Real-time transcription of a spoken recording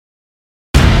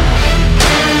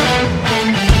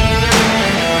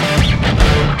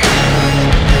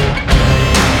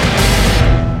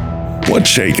What's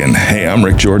shaking? Hey, I'm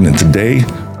Rick Jordan, and today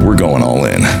we're going all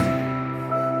in.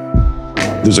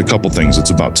 There's a couple things.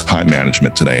 It's about time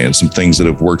management today, and some things that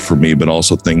have worked for me, but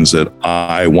also things that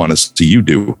I want to see you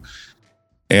do.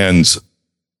 And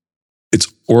it's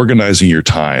organizing your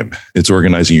time. It's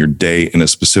organizing your day in a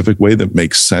specific way that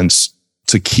makes sense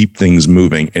to keep things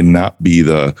moving and not be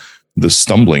the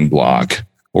stumbling block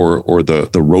or the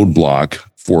roadblock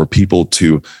for people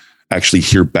to actually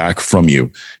hear back from you.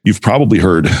 You've probably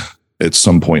heard at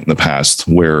some point in the past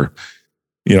where,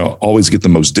 always get the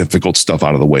most difficult stuff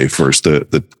out of the way first,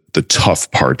 the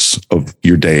tough parts of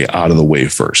your day out of the way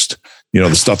first.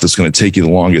 The stuff that's going to take you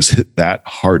the longest, hit that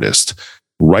hardest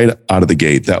right out of the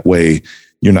gate. That way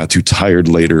you're not too tired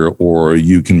later, or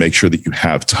you can make sure that you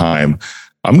have time.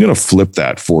 I'm going to flip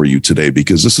that for you today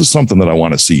because this is something that I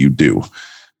want to see you do.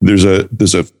 There's a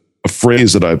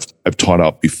phrase that I've taught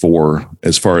out before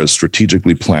as far as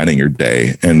strategically planning your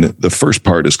day. And the first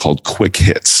part is called quick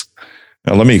hits.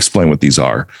 Now, let me explain what these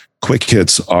are. Quick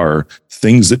hits are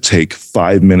things that take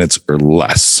 5 minutes or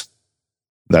less.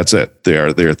 That's it. They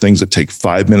are things that take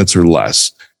 5 minutes or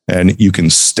less. And you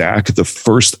can stack the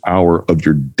first hour of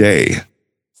your day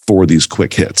for these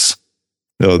quick hits.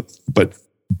 But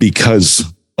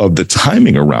because of the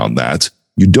timing around that,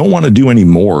 you don't want to do any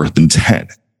more than 10.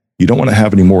 You don't want to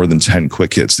have any more than 10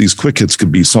 quick hits. These quick hits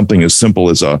could be something as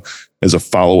simple as a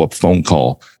follow-up phone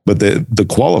call, but the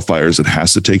qualifiers, it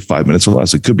has to take 5 minutes or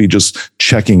less. It could be just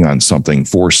checking on something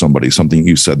for somebody, something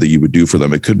you said that you would do for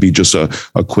them. It could be just a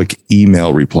quick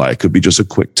email reply. It could be just a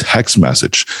quick text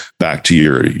message back to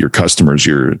your customers,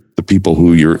 the people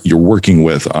who you're working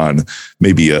with on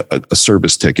maybe a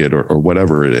service ticket or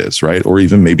whatever it is, right? Or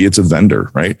even maybe it's a vendor,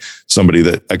 right? Somebody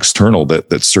that external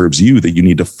that serves you that you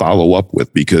need to follow up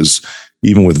with, because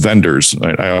even with vendors,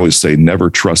 I always say, never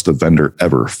trust a vendor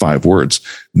ever. 5 words.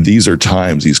 These are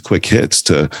times, these quick hits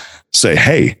to say,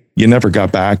 hey, you never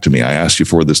got back to me. I asked you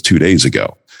for this 2 days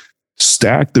ago.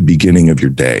 Stack the beginning of your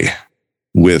day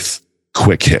with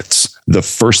quick hits. The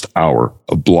first hour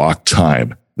of block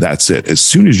time. That's it. As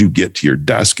soon as you get to your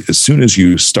desk, as soon as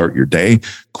you start your day,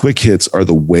 quick hits are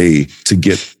the way to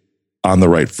get on the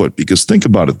right foot. Because think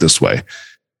about it this way.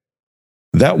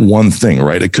 That one thing,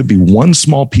 right? It could be one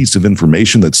small piece of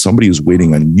information that somebody is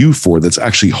waiting on you for that's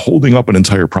actually holding up an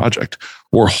entire project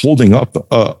or holding up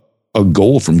a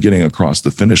goal from getting across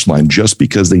the finish line just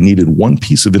because they needed one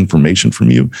piece of information from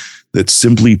you that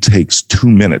simply takes 2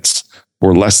 minutes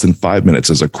or less than 5 minutes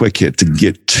as a quick hit to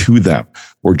get to them,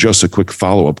 or just a quick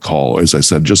follow-up call. As I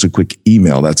said, just a quick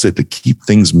email. That's it, to keep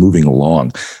things moving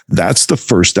along. That's the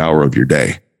first hour of your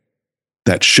day.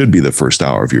 That should be the first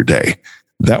hour of your day.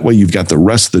 That way you've got the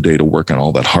rest of the day to work on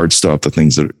all that hard stuff, the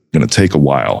things that are going to take a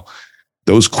while.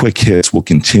 Those quick hits will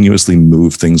continuously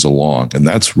move things along. And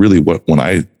that's really when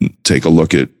I take a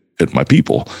look at my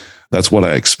people, that's what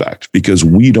I expect, because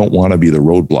we don't want to be the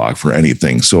roadblock for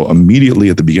anything. So immediately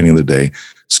at the beginning of the day,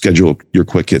 schedule your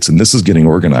quick hits. And this is getting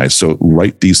organized. So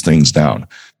write these things down.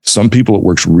 Some people, it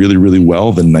works really, really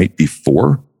well the night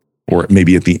before, or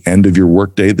maybe at the end of your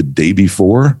workday, the day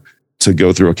before, to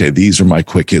go through, okay, these are my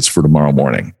quick hits for tomorrow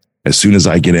morning. As soon as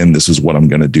I get in, this is what I'm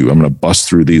going to do. I'm going to bust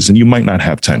through these. And you might not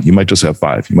have 10. You might just have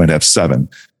 5. You might have 7,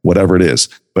 whatever it is,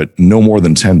 but no more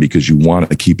than 10, because you want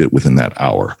to keep it within that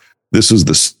hour. This is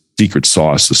the secret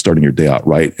sauce to starting your day out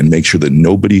right, and make sure that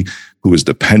nobody who is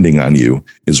depending on you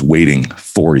is waiting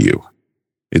for you.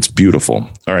 It's beautiful.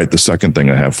 All right. The second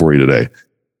thing I have for you today,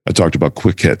 I talked about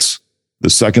quick hits. The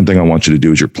second thing I want you to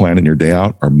do as you're planning your day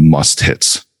out are must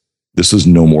hits. This is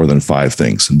no more than 5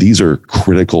 things. These are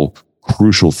critical,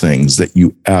 crucial things that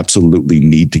you absolutely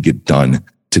need to get done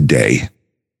today.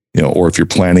 Or if you're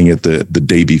planning it the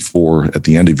day before, at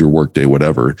the end of your workday,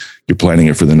 whatever, you're planning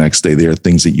it for the next day. They are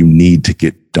things that you need to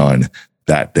get done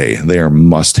that day. They are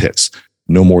must hits,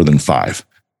 no more than 5,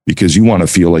 because you want to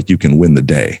feel like you can win the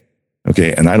day.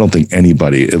 Okay. And I don't think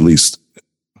anybody, at least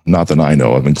not that I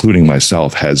know of, including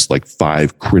myself, has like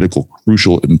 5 critical,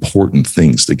 crucial, important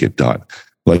things to get done.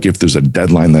 Like if there's a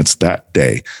deadline that's that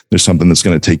day, there's something that's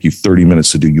going to take you 30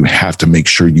 minutes to do, you have to make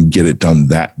sure you get it done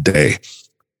that day.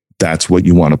 That's what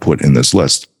you want to put in this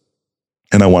list.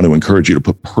 And I want to encourage you to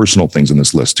put personal things in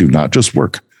this list too, not just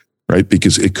work, right?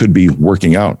 Because it could be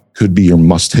working out, could be your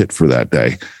must hit for that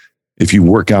day. If you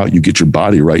work out, you get your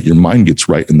body right, your mind gets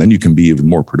right, and then you can be even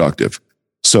more productive.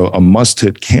 So a must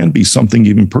hit can be something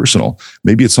even personal.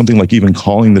 Maybe it's something like even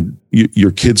calling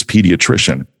your kid's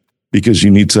pediatrician, because you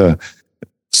need to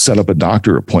set up a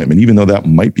doctor appointment, even though that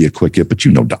might be a quick hit, but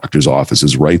doctor's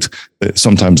offices, right?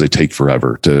 Sometimes they take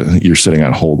forever you're sitting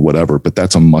on hold, whatever, but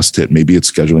that's a must hit. Maybe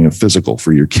it's scheduling a physical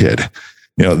for your kid.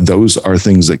 Those are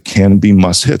things that can be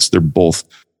must hits. They're both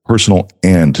personal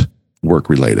and work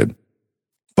related.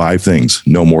 5 things,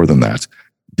 no more than that.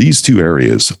 These 2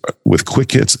 areas with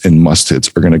quick hits and must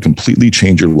hits are going to completely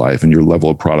change your life and your level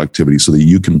of productivity so that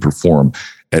you can perform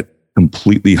at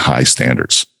completely high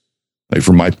standards. Like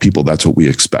for my people, that's what we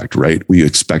expect, right? We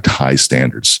expect high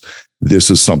standards. This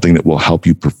is something that will help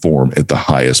you perform at the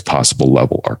highest possible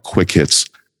level, our quick hits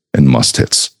and must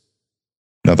hits.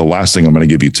 Now, the last thing I'm going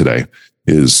to give you today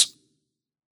is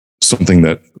something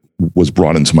that was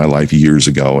brought into my life years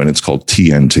ago, and it's called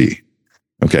TNT.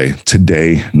 Okay,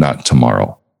 today, not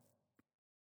tomorrow.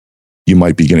 You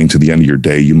might be getting to the end of your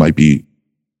day. You might be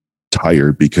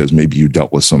tired because maybe you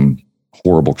dealt with some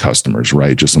horrible customers,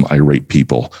 right? Just some irate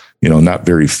people, not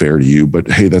very fair to you, but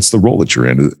hey, that's the role that you're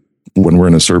in. When we're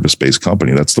in a service-based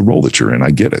company, that's the role that you're in. I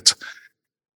get it.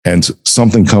 And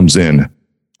something comes in.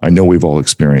 I know we've all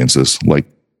experienced this, like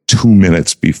 2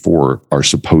 minutes before our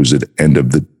supposed end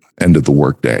of the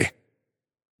workday.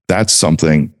 That's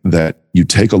something that you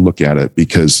take a look at it,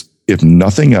 because if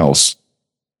nothing else,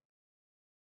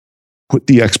 put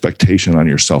the expectation on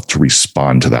yourself to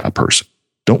respond to that person.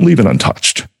 Don't leave it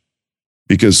untouched.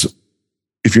 Because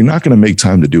if you're not going to make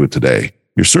time to do it today,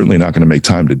 you're certainly not going to make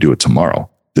time to do it tomorrow.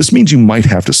 This means you might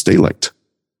have to stay late.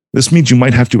 This means you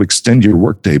might have to extend your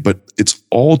workday, but it's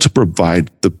all to provide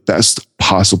the best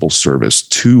possible service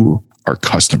to our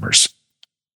customers.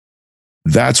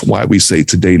 That's why we say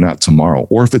today, not tomorrow.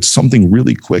 Or if it's something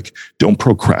really quick, don't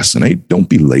procrastinate. Don't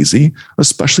be lazy,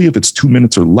 especially if it's 2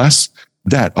 minutes or less.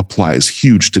 That applies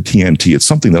huge to TNT. It's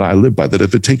something that I live by, that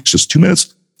if it takes just 2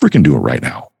 minutes, freaking do it right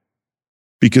now.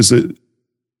 Because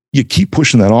you keep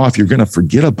pushing that off, you're going to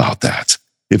forget about that.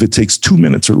 If it takes 2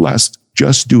 minutes or less,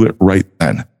 just do it right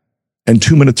then. And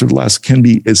 2 minutes or less can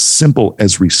be as simple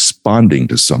as responding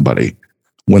to somebody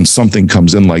when something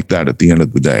comes in like that at the end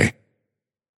of the day.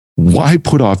 Why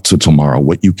put off to tomorrow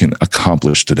what you can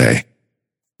accomplish today?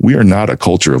 We are not a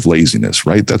culture of laziness,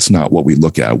 right? That's not what we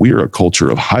look at. We are a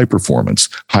culture of high performance,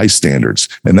 high standards,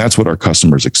 and that's what our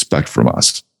customers expect from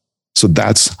us. So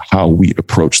that's how we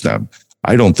approach them.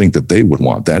 I don't think that they would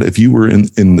want that. If you were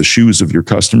in the shoes of your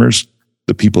customers,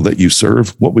 the people that you serve,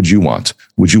 what would you want?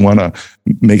 Would you want to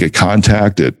make a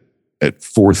contact at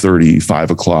 4:30,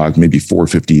 5 o'clock, maybe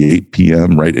 4:58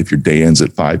 p.m., right? If your day ends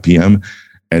at 5 p.m.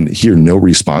 and hear no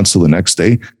response till the next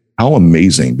day? How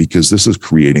amazing, because this is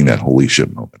creating that holy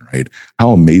shit moment, right?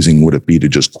 How amazing would it be to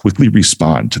just quickly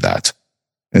respond to that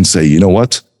and say, you know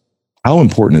what? How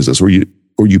important is this? Or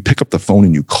you pick up the phone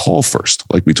and you call first,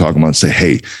 like we talk about, and say,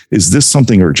 hey, is this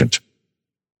something urgent?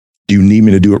 Do you need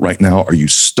me to do it right now? Are you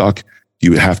stuck?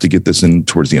 Do you have to get this in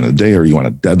towards the end of the day? Are you on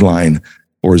a deadline?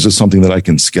 Or is this something that I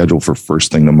can schedule for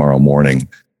first thing tomorrow morning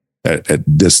at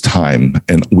this time,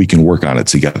 and we can work on it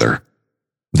together?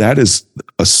 That is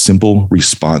a simple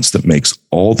response that makes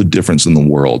all the difference in the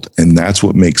world. And that's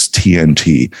what makes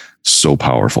TNT so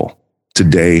powerful.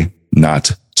 Today,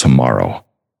 not tomorrow.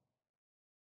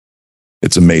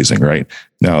 It's amazing, right?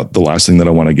 Now, the last thing that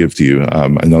I want to give to you, I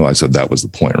know I said that was the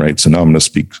point, right? So now I'm going to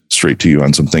speak straight to you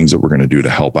on some things that we're going to do to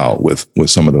help out with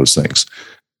some of those things.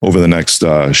 Over the next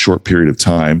short period of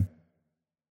time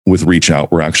with Reach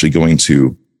Out, we're actually going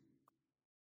to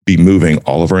be moving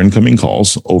all of our incoming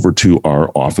calls over to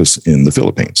our office in the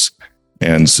Philippines.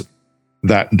 And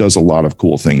that does a lot of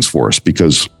cool things for us,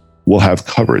 because we'll have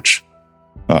coverage.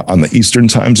 On the Eastern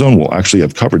time zone, we'll actually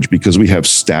have coverage because we have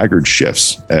staggered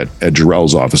shifts at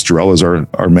Jarrell's office. Jarrell is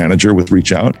our manager with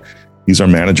Reach Out. He's our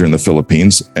manager in the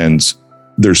Philippines. And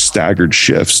there's staggered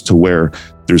shifts to where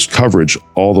there's coverage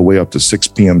all the way up to 6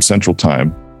 p.m. Central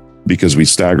Time, because we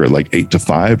stagger like 8 to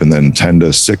 5 and then 10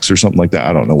 to 6 or something like that.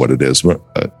 I don't know what it is.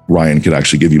 Ryan could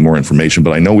actually give you more information,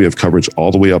 but I know we have coverage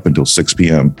all the way up until 6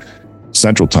 p.m.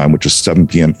 Central Time, which is 7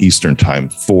 p.m. Eastern Time,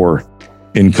 for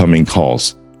incoming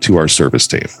calls to our service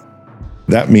team.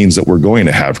 That means that we're going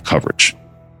to have coverage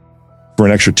for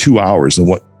an extra 2 hours than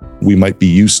what we might be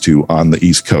used to on the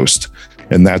East Coast.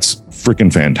 And that's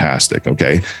freaking fantastic,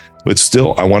 okay? But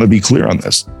still, I want to be clear on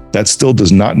this. That still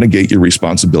does not negate your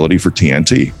responsibility for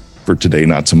TNT, for today,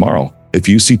 not tomorrow. If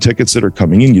you see tickets that are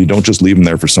coming in, you don't just leave them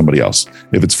there for somebody else.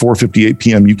 If it's 4:58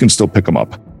 p.m., you can still pick them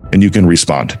up and you can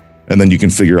respond. And then you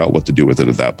can figure out what to do with it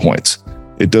at that point.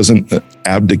 It doesn't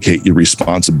abdicate your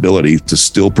responsibility to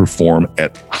still perform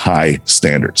at high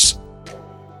standards.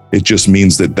 It just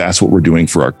means that that's what we're doing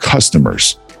for our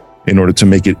customers in order to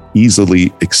make it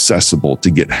easily accessible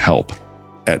to get help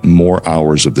at more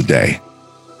hours of the day.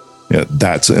 Yeah,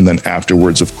 and then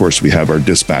afterwards, of course, we have our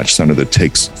dispatch center that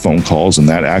takes phone calls, and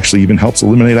that actually even helps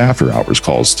eliminate after hours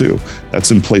calls too. That's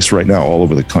in place right now all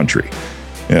over the country.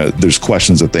 There's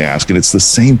questions that they ask, and it's the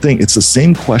same thing. It's the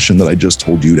same question that I just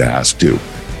told you to ask too.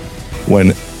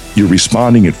 When you're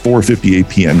responding at 4:58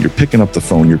 p.m., you're picking up the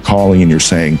phone, you're calling and you're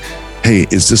saying, hey,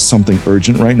 is this something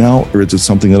urgent right now? Or is it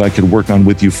something that I could work on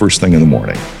with you first thing in the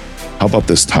morning? How about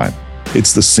this time?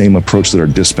 It's the same approach that our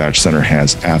dispatch center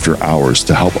has after hours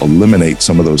to help eliminate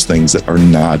some of those things that are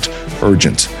not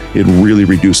urgent. It really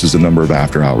reduces the number of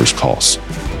after hours calls.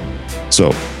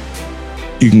 So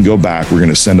you can go back. We're going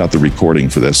to send out the recording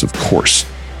for this, of course.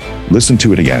 Listen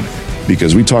to it again,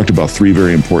 because we talked about 3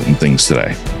 very important things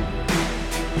today.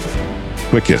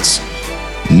 Quick hits,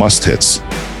 must hits,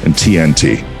 and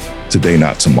TNT. Today,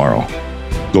 not tomorrow.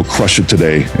 Go crush it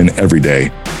today and every day.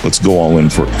 Let's go all in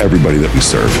for everybody that we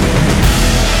serve.